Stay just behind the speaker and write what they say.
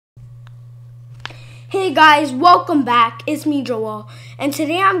Hey guys, welcome back. It's me, Joel, and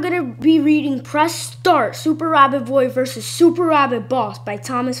today I'm gonna be reading Press Start: Super Rabbit Boy vs. Super Rabbit Boss by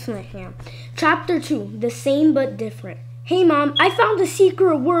Thomas Flintham. Chapter 2: The Same But Different. Hey Mom, I found a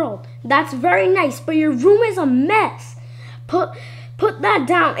secret world. That's very nice, but your room is a mess. Put that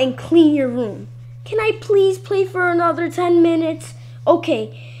down and clean your room. Can I please play for another 10 minutes?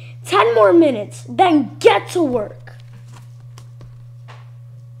 Okay, 10 more minutes, then get to work.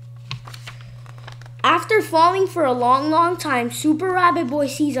 After falling for a long time, Super Rabbit Boy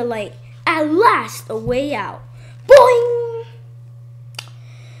sees a light. At last, a way out. Boing!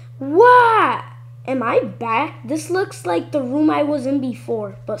 What? Am I back? This looks like the room I was in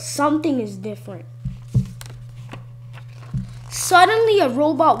before, but something is different. Suddenly, a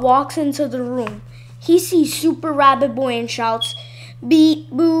robot walks into the room. He sees Super Rabbit Boy and shouts,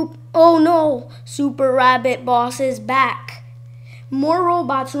 "Beep, boop, oh no, Super Rabbit Boss is back." More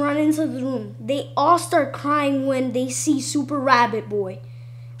robots run into the room. They all start crying when they see Super Rabbit Boy.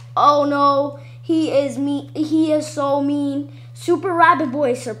 Oh no, he is so mean. Super Rabbit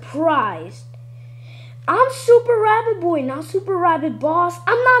Boy is surprised. I'm Super Rabbit Boy, not Super Rabbit Boss.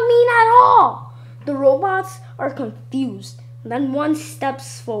 I'm not mean at all. The robots are confused. Then one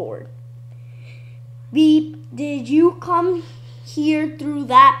steps forward. Beep, did you come here through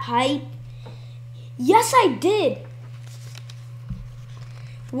that pipe? Yes, I did.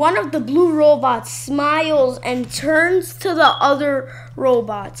 One of the blue robots smiles and turns to the other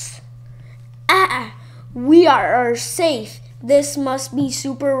robots. We are safe. This must be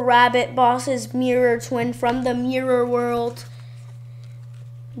Super Rabbit Boss's mirror twin from the mirror world.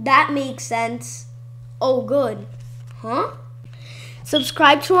 That makes sense. Oh, good. Huh?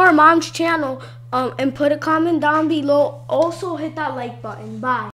 Subscribe to our mom's channel and put a comment down below. Also hit that like button. Bye.